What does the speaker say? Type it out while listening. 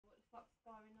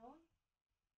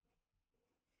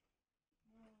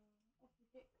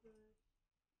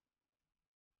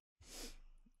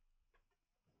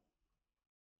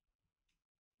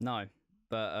No,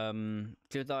 but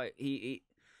cause like he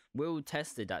Will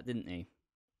tested that, didn't he?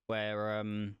 Where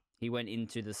he went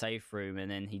into the safe room and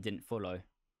then he didn't follow.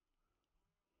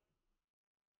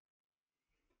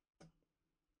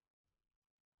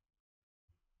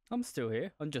 I'm still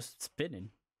here. I'm just spinning.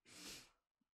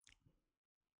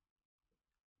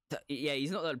 Yeah,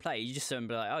 he's not there to play. You just be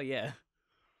like, oh yeah.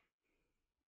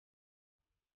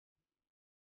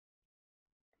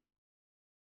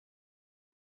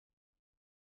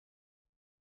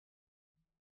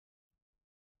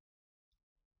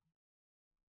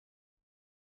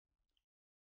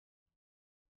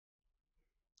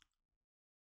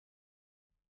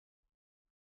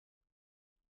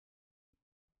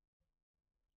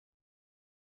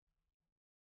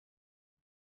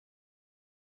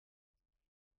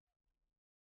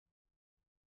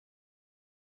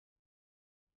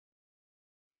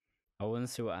 I want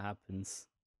to see what happens.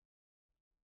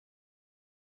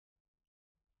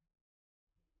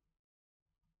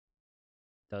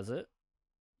 Does it?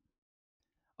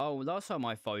 Oh, last time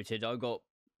I voted,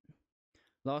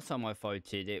 Last time I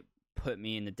voted, it put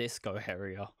me in the disco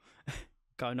area.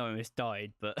 I know almost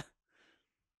died, but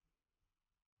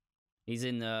he's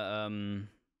in the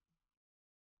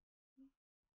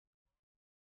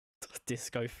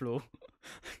disco floor.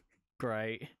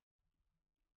 Great.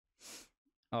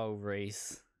 Oh,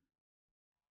 Reese.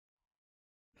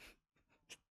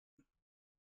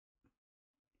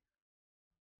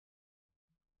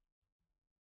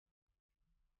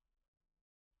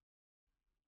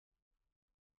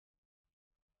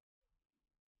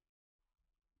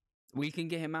 We can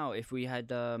get him out if we had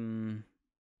no,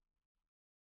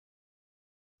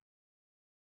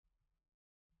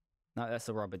 that's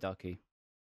a rubber ducky.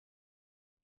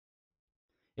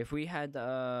 If we had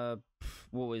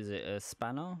what was it, a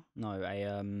spanner? No,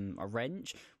 a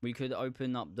wrench. We could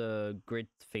open up the grid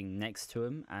thing next to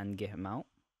him and get him out.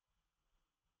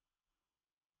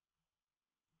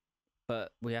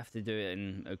 But we have to do it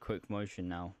in a quick motion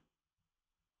now.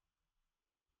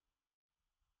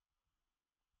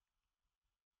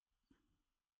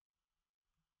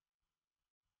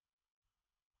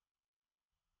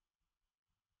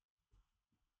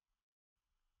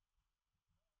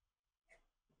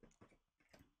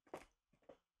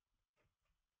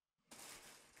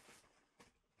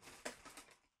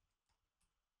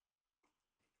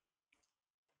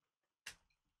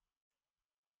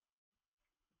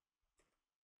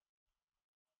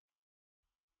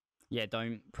 Yeah,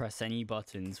 don't press any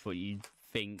buttons what you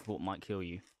think what might kill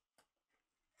you.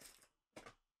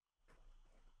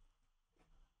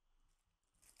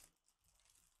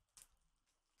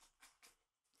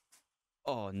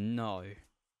 Oh no.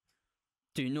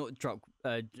 Do not drop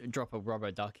a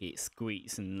rubber ducky, it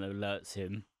squeaks and alerts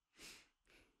him.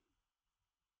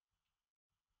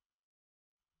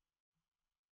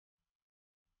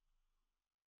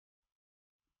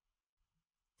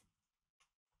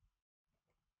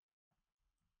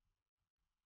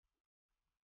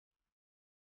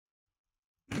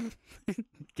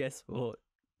 Guess what?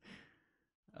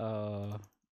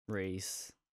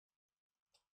 Reese.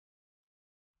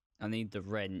 I need the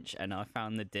wrench and I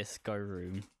found the disco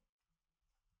room.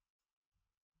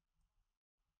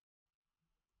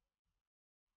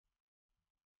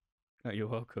 Oh, you're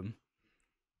welcome.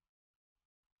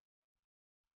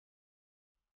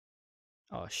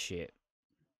 Oh shit.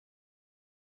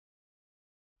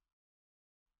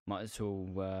 Might as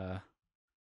well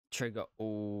trigger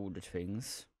all the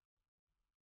things.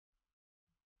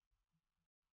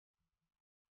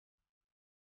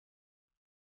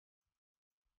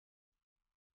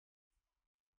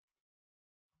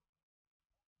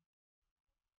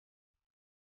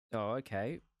 Oh,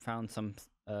 okay. Found some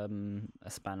a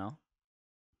spanner.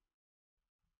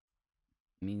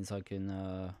 Means I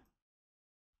can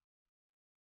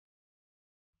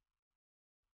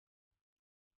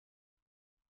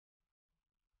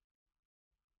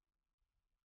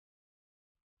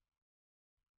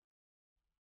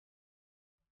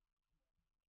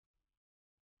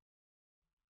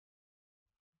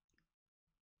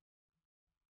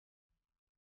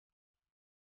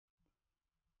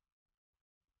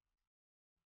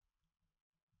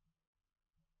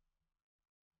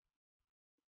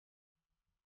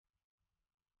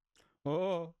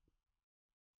Oh.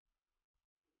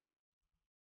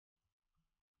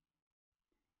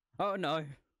 Oh no.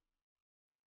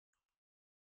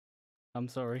 I'm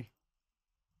sorry.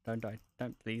 Don't die.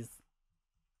 Don't please.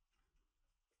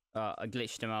 I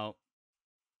glitched him out.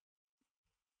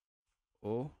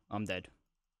 Oh, I'm dead.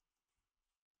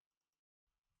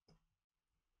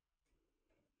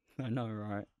 I know,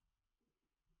 right?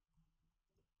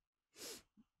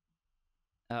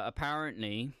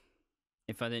 Apparently,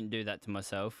 if I didn't do that to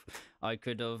myself, I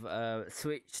could have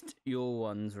switched your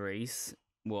ones, Reese.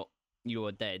 What? You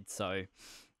are dead, so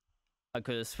I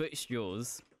could have switched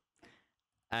yours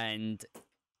and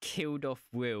killed off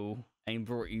Will and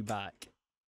brought you back.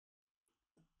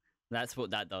 That's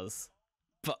what that does.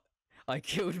 But I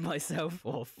killed myself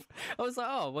off. I was like,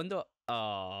 oh, I wonder.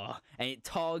 Ah, and it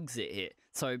targets it.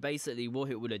 So basically, what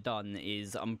it would have done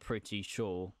is, I'm pretty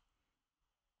sure.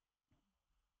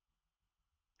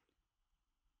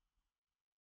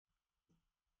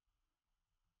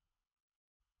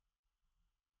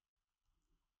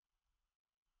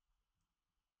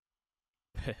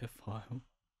 Pedophile.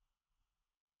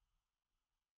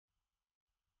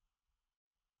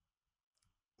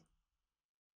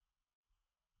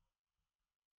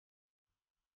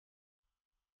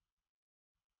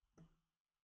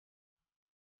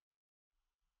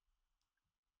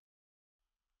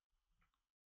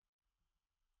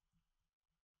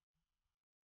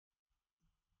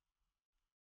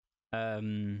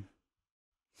 Um,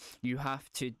 you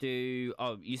have to do.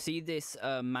 Oh, you see this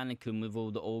mannequin with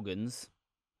all the organs?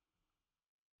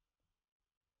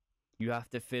 You have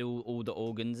to fill all the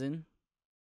organs in.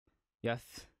 You have.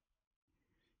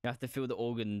 You have to fill the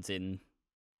organs in.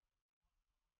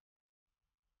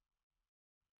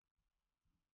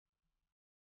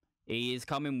 He is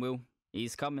coming, Will.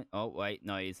 He's coming. Oh wait,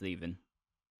 no, he's leaving.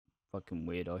 Fucking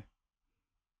weirdo.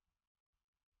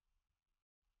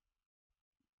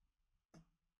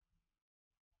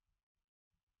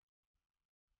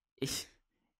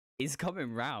 He's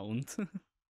coming round.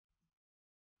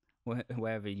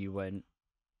 Wherever you went.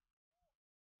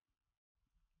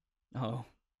 Oh,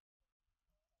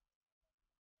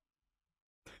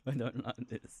 I don't like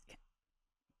this.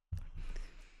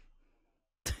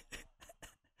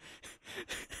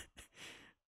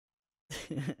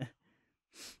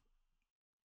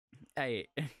 Hey,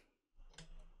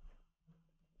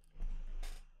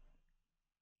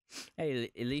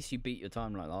 hey, at least you beat your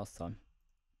time like last time.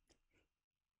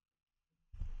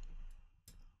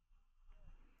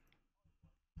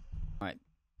 Right,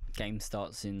 game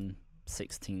starts in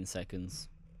 16 seconds.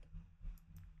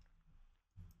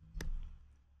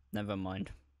 Never mind.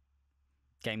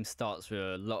 Game starts with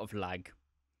a lot of lag.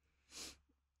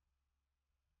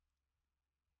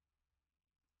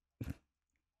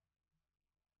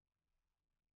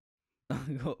 I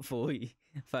got 40,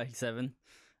 37.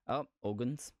 Oh,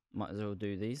 organs. Might as well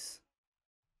do these.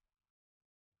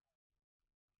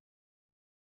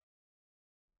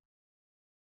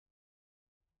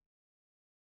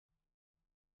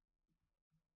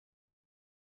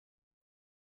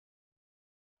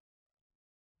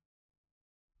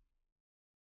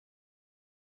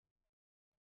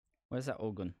 Where's that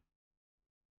organ?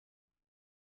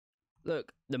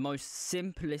 Look, the most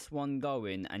simplest one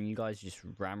going, and you guys just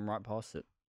ran right past it.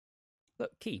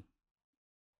 Look, key.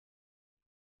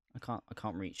 I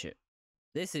can't reach it.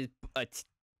 This is a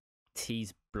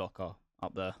tease blocker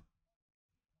up there.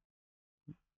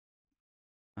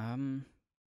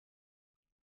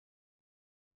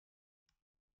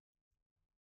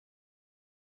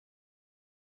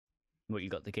 What, you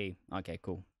got the key? Okay,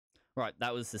 cool. Right,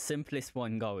 that was the simplest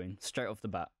one going, straight off the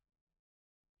bat.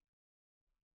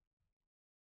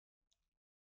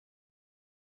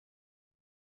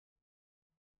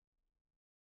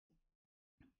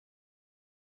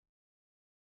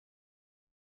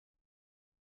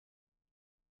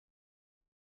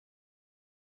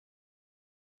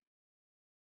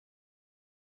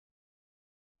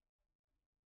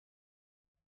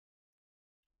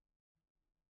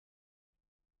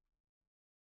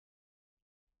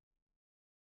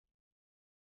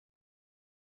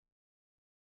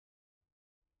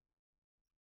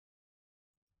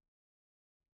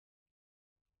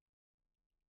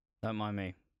 Don't mind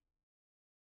me.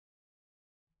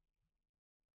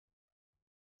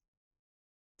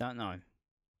 Don't know.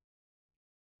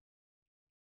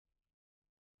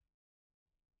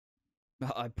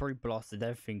 I probably blasted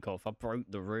everything off. I broke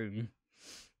the room.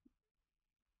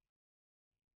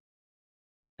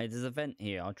 Hey, there's a vent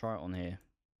here. I'll try it on here.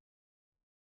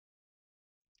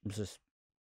 It's just...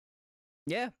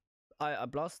 Yeah, I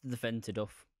blasted the vented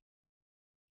off.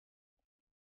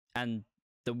 And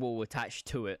the wall attached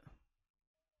to it.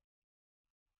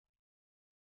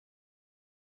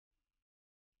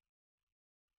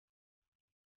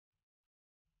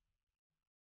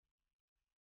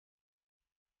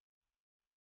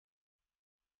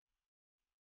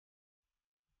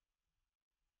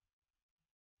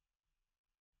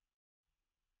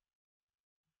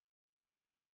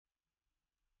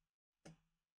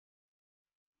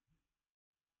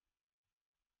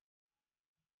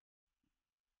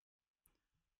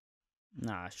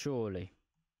 Nah, surely.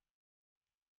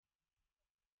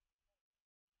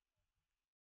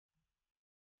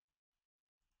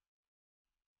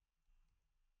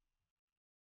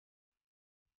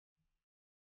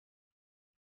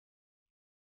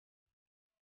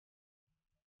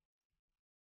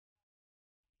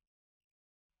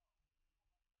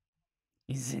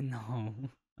 He's in the hole.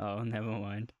 Oh, never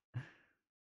mind.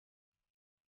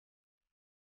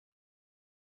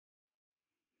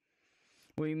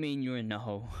 What do you mean you're in the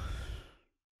hole?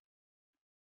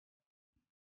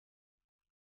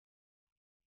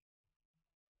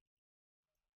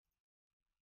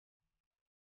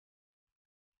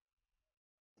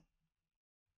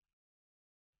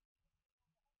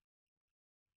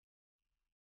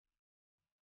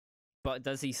 But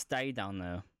does he stay down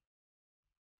there?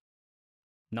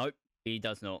 Nope, he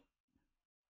does not.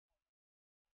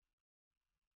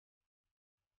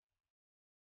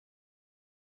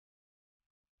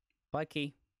 Bye,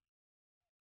 Key.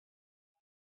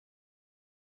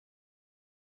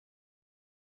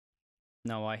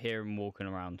 No, I hear him walking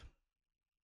around.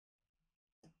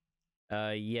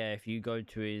 Yeah, if you go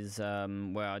to his,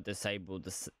 where I disabled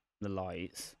the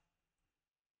lights.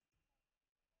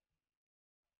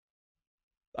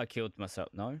 I killed myself.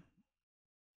 No?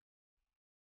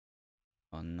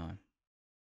 Oh, no.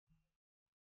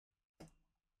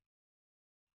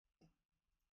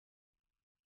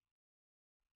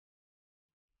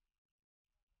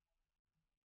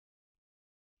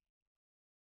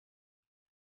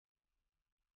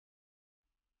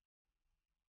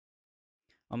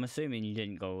 I'm assuming you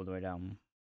didn't go all the way down.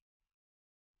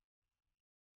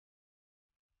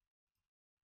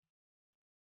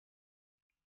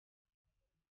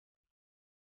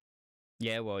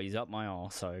 Yeah, well, he's up my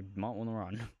arse, so might want to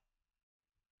run.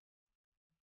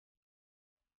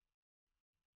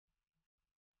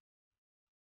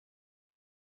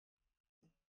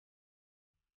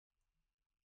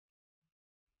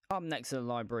 I'm next to the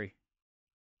library.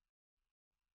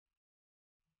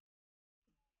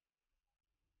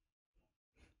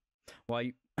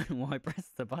 Why? Why press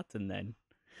the button then?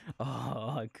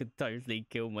 Oh, I could totally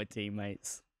kill my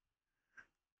teammates.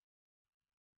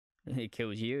 It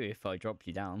kills you if I drop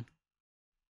you down.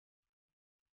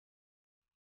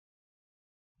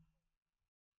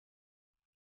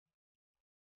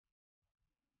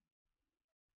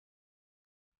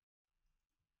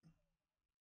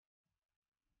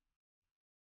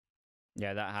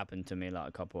 Yeah, that happened to me like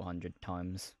a couple hundred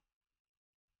times.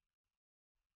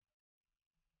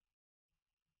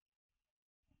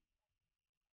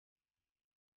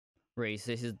 Reese,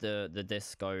 this is the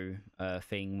disco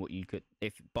thing. What you could,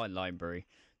 if by library,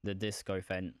 the disco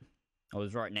vent. I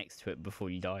was right next to it before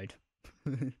you died.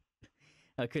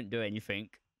 I couldn't do anything.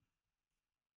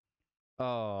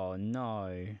 Oh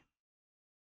no!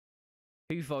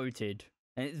 Who voted?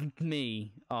 And it's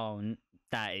me. Oh,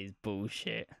 that is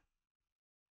bullshit.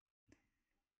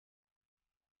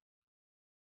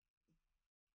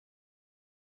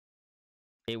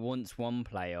 It wants one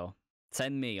player.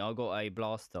 Send me. I got a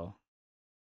blaster.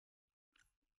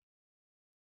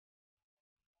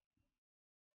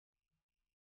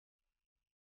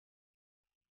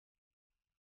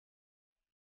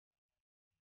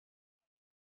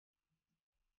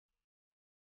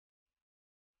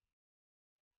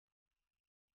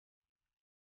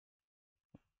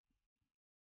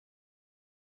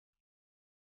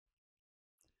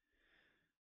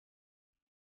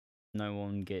 No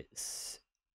one gets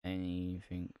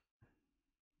anything.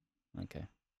 Okay.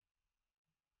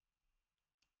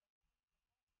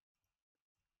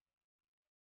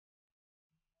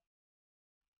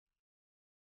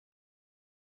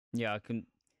 Yeah, I can.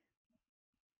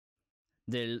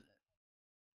 The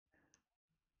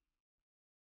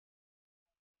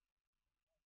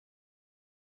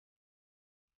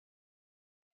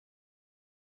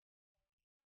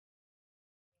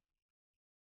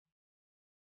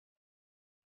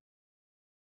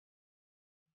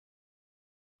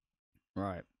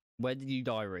right. Where did you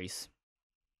die, Reese?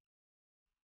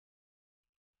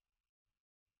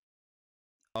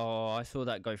 Oh, I saw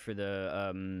that go through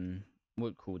the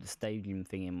what called the stadium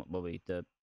thing in Bobby. The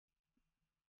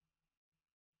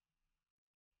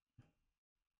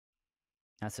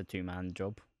That's a two-man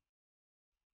job.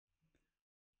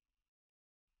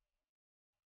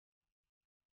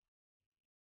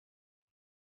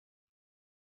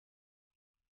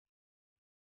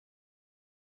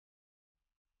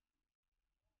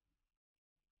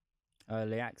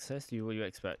 Early access. What do you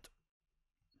expect?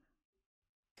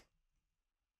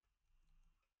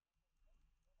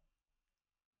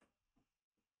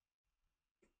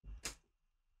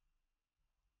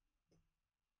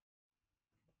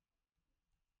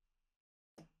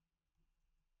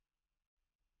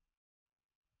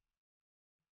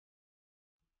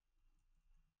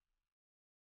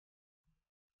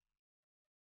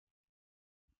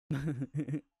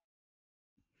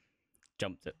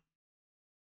 Jumped it.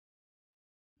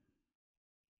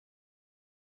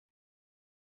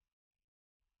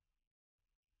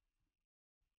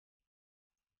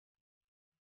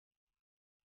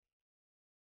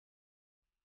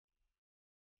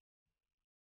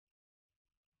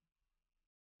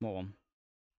 What one?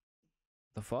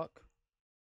 The fuck?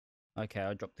 Okay,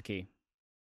 I dropped the key.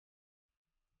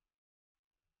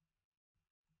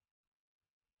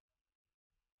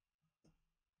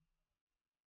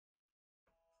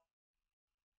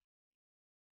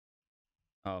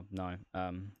 Oh, no.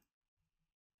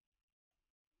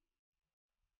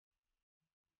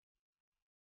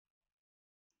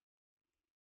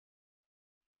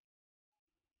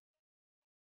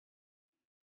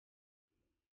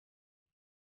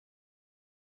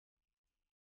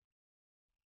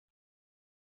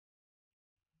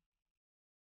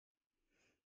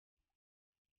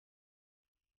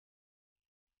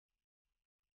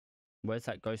 Where's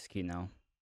that ghost key now?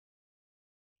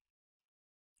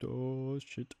 Oh,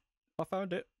 shit. I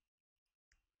found it.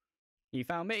 You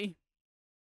found me?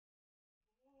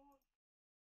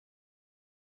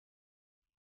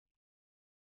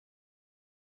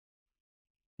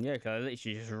 Yeah, because I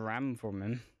literally just ran from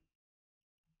him.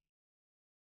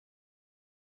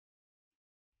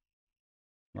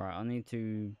 Right, I need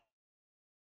to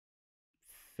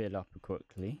fill up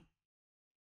quickly.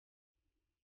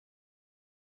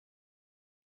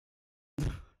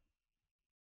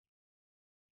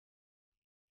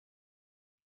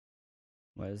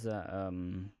 Where's that?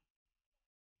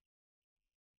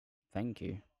 Thank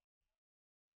you.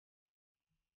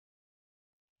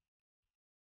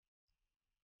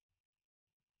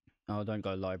 Oh, don't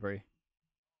go library.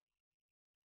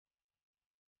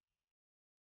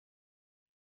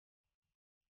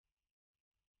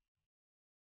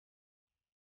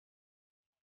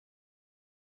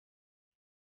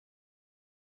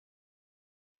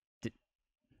 Did...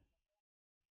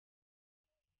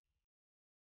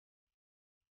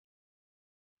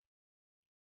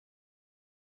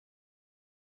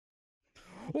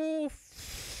 Oh,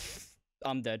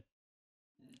 I'm dead.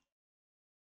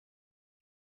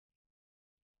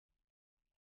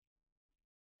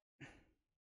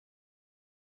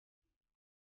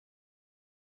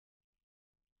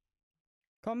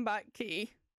 Come back,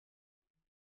 key.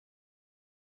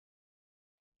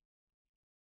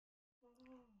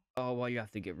 Oh, why you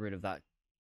have to get rid of that?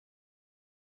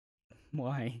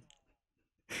 Why?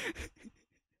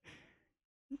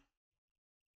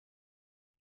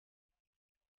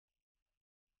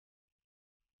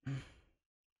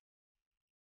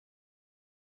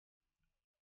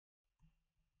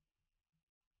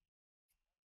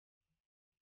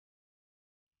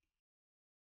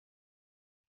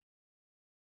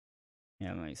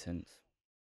 Yeah, that makes sense.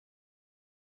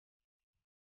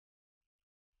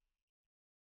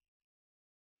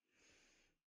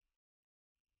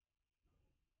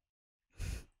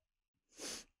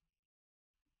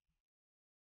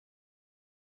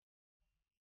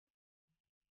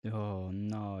 Oh,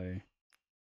 no.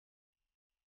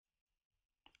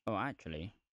 Oh,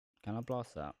 actually, can I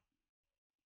blast that?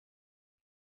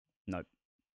 Nope.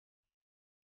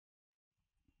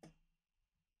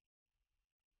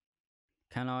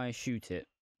 Can I shoot it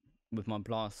with my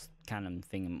blast cannon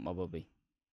thing in my bobby?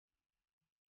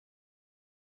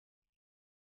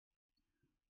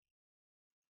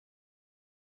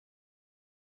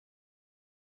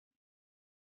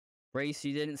 Race,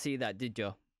 you didn't see that, did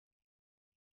you?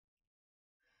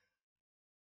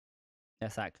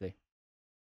 Exactly.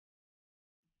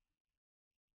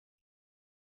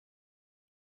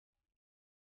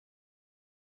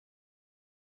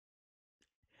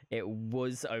 It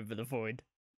was over the void.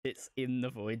 It's in the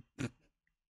void.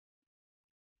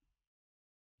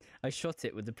 I shot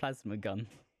it with the plasma gun.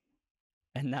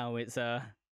 And now it's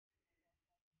um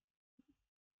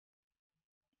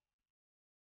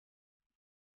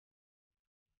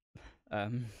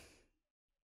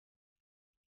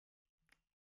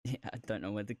yeah, I don't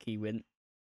know where the key went.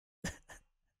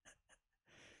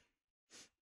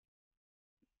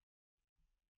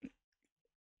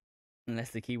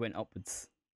 Unless the key went upwards.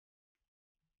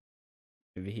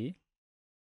 Over here?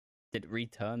 Did it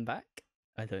return back?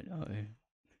 I don't know.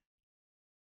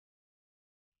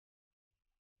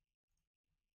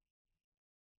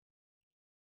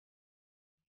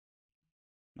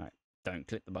 Right. Don't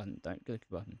click the button. Don't click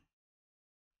the button.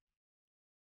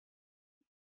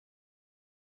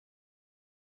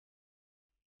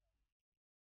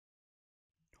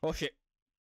 Oh shit.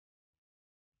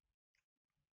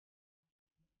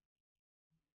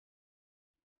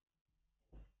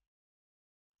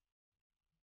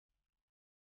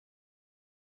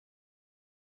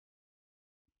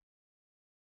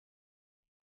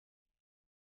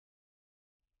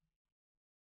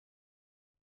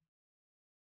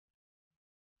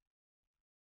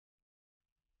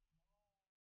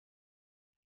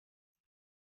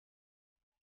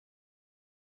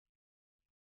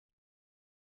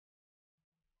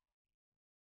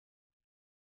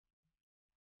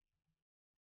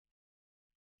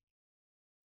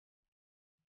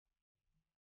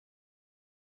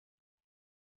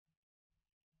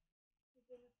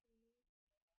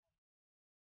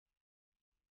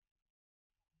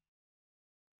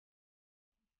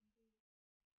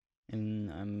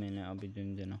 In a minute, I'll be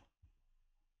doing dinner.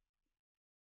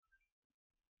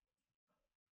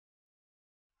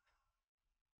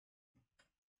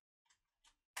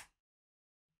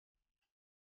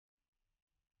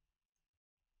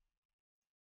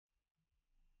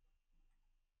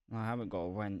 I haven't got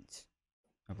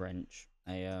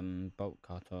a bolt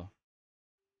cutter.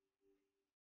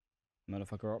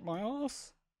 Motherfucker up my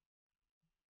ass.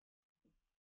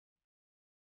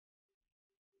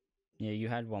 Yeah, you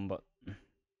had one, but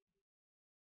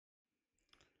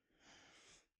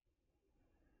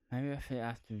maybe if it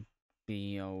have to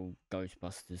be old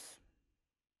Ghostbusters.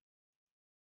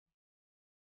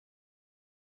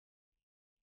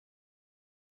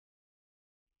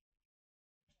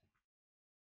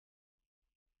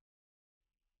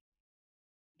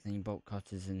 Any bolt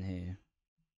cutters in here?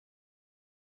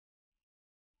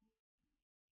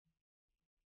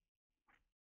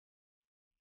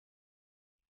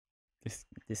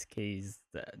 This keys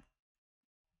that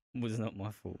was not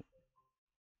my fault.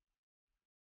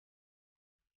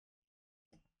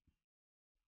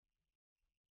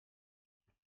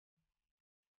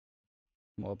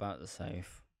 What about the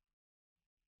safe?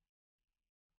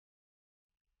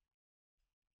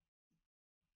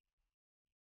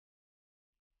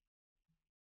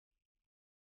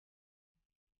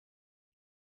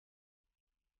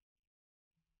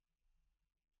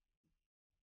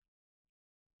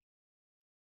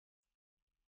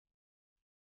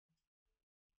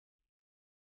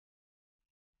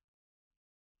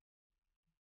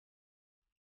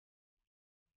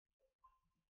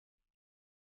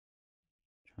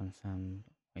 Try and sound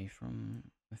away from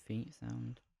the feet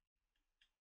sound.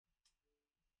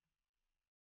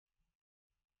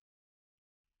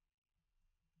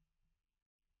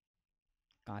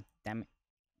 God damn it.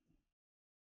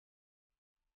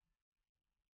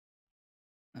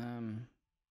 Um.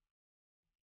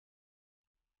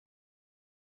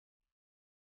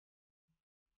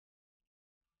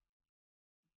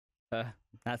 Uh,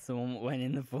 that's the one that went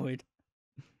in the void.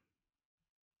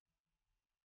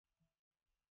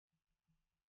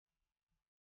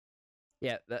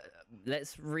 Yeah,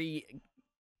 let's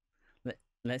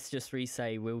let's just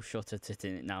re-say Will shot at it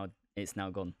and it's now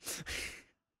gone.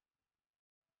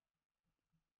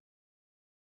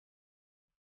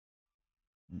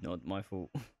 Not my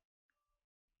fault.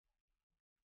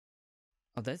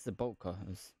 Oh, there's the bolt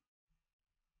cutters.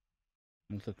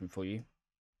 I'm looking for you.